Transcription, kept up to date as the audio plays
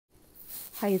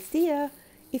Hi, it's Dia.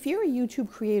 If you're a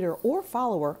YouTube creator or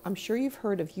follower, I'm sure you've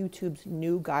heard of YouTube's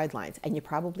new guidelines and you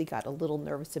probably got a little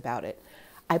nervous about it.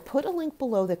 I put a link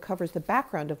below that covers the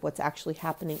background of what's actually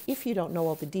happening if you don't know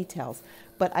all the details,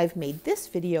 but I've made this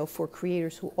video for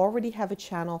creators who already have a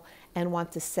channel and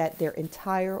want to set their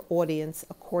entire audience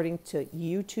according to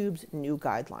YouTube's new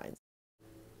guidelines.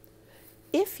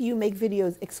 If you make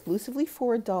videos exclusively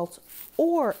for adults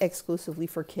or exclusively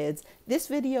for kids, this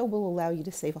video will allow you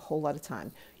to save a whole lot of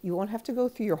time. You won't have to go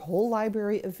through your whole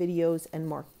library of videos and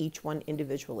mark each one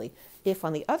individually. If,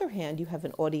 on the other hand, you have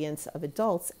an audience of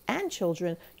adults and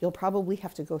children, you'll probably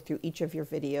have to go through each of your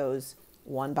videos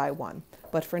one by one.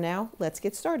 But for now, let's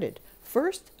get started.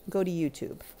 First, go to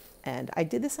YouTube. And I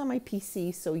did this on my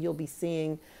PC, so you'll be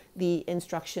seeing the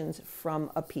instructions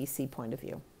from a PC point of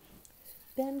view.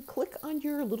 Then click on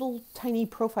your little tiny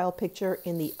profile picture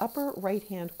in the upper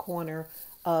right-hand corner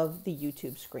of the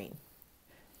YouTube screen.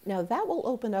 Now that will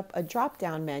open up a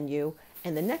drop-down menu,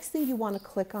 and the next thing you want to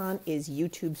click on is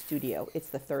YouTube Studio. It's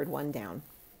the third one down.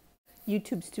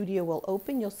 YouTube Studio will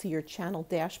open. You'll see your channel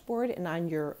dashboard, and on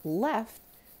your left,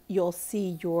 you'll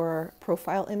see your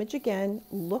profile image again.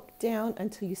 Look down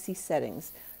until you see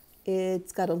Settings.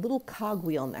 It's got a little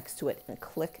cogwheel next to it, and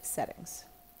click Settings.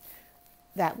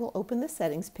 That will open the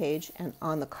settings page, and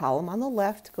on the column on the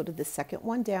left, go to the second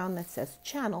one down that says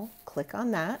Channel, click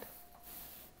on that.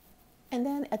 And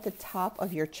then at the top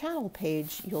of your channel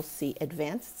page, you'll see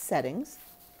Advanced Settings.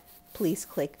 Please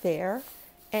click there,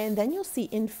 and then you'll see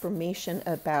information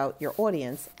about your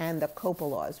audience and the COPPA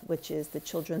laws, which is the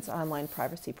Children's Online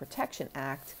Privacy Protection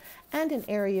Act, and an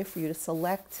area for you to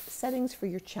select settings for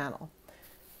your channel.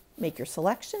 Make your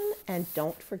selection, and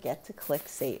don't forget to click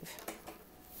Save.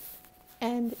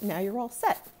 And now you're all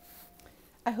set.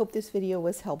 I hope this video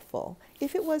was helpful.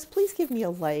 If it was, please give me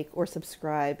a like or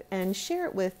subscribe and share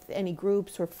it with any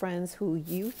groups or friends who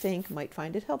you think might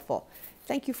find it helpful.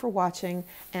 Thank you for watching,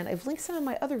 and I've linked some of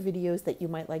my other videos that you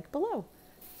might like below.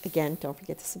 Again, don't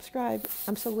forget to subscribe.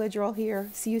 I'm so glad you're all here.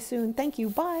 See you soon. Thank you.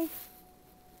 Bye.